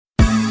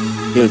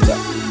Filter.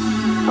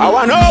 I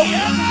wanna know.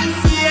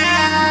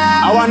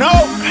 I wanna know.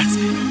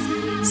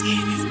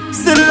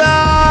 Selector.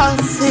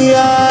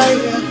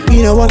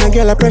 Me no wanna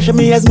get a pressure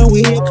me as me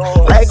weak.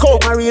 Like how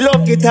my real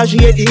love get a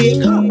shady.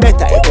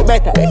 Better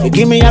if you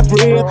give me a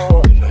break.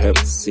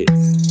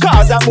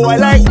 Cause a boy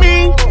like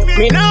me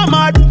no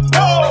mad.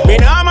 Me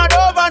no mad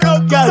over no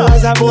girl.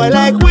 Cause a boy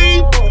like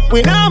we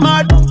no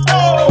mad.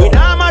 We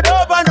no mad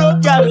over no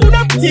girl.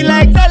 She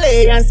like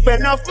Calais and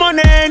spend enough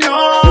money,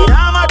 no. We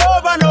no mad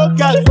over no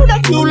girl.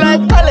 You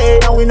like Calais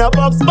and we no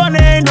box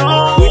money,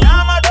 no. We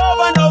no mad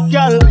over no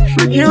girl.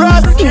 You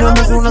ask, you know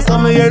me soon as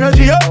some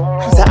energy up.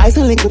 So I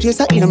still link with you,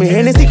 so you know me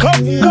Hennessy cup.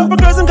 Couple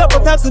girls and couple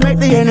talks to make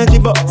the energy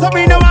buck. So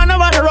me no wanna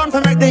run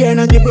to make the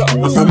energy block.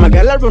 I'm from a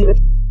girl I run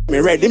me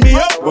ready me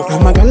up. But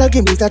from a girl I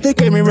give me start to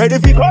get me ready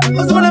for cut.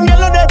 Cause when them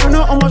girl there to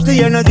know how much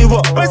the energy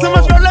work. Why so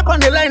much girl up on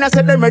the line I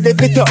said them ready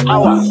fit up.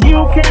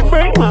 You can't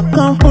break my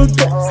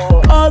confidence.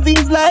 All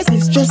these lies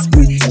is just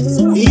pretense.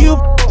 You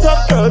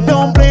up girl,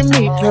 don't blame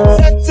me girl.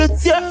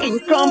 That's your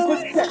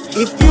incompetence.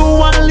 If you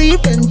wanna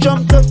leave then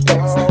jump the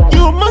fence.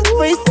 You must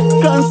face the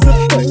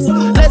consequence.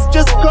 Let's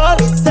just call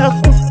it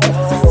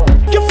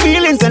self-defense. Your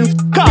feelings and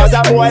cause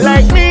a boy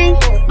like me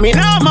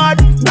no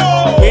mad.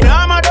 No, me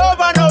no mad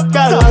over no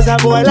girl. Cause a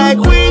boy like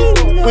we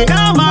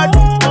no mad.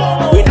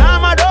 We no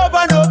mad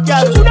over no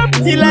girl.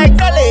 She like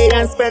Calais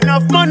and spend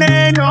enough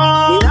money,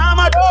 no. We no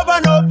mad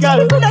over no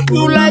girl.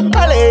 You like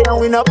Calais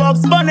and we no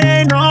box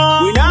money,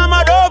 no. We no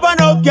mad over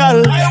no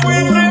girl.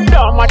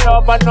 Don't mad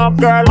over no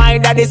girl. My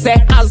daddy say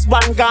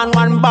husband gone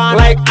one born.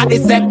 Like Addy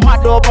say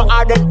mad over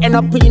her then end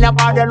up in a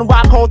bar then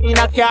walk out in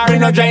a car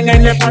in a drain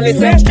and the police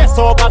say stress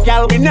over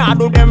girl. We nah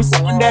do them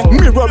something there.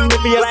 Me run me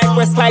be like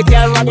Westlake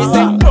girl. Robbie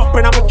say up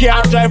in a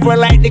car drive well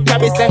like the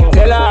cabby say.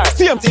 Tell her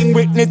same thing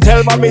Whitney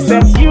tell Bobby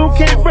say. You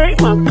can't break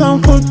my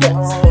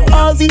confidence.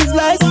 All these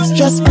lies is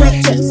just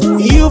pretense.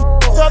 You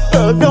up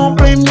girl, don't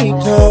blame me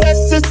girl.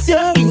 That's just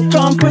your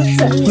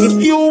incompetence.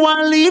 If you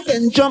wanna leave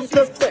then jump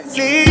the fence.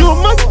 You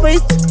must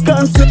face the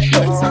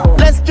consequence.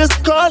 Let's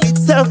just call it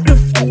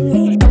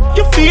self-defense.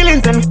 Your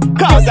feelings and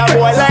cause a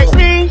boy like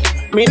me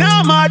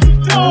no mad.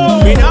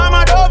 No. Me no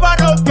mad over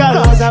no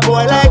girl. Cause a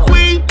boy like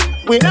we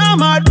no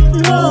mad.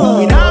 No.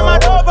 We no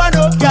mad over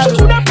no girl.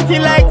 She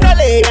like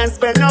Calais and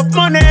spend enough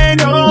money,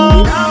 no.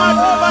 We no mad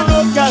over no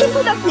girl.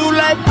 You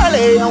like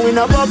Calais and we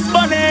no box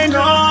money,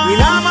 no. We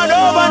no mad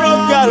over no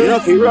girl. You know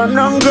if you run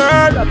on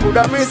girl, I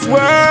coulda miss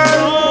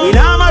world. We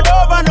no mad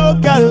over no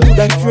girl.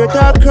 That straight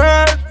up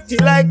girl, she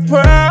like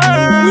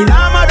pearl. We no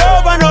mad over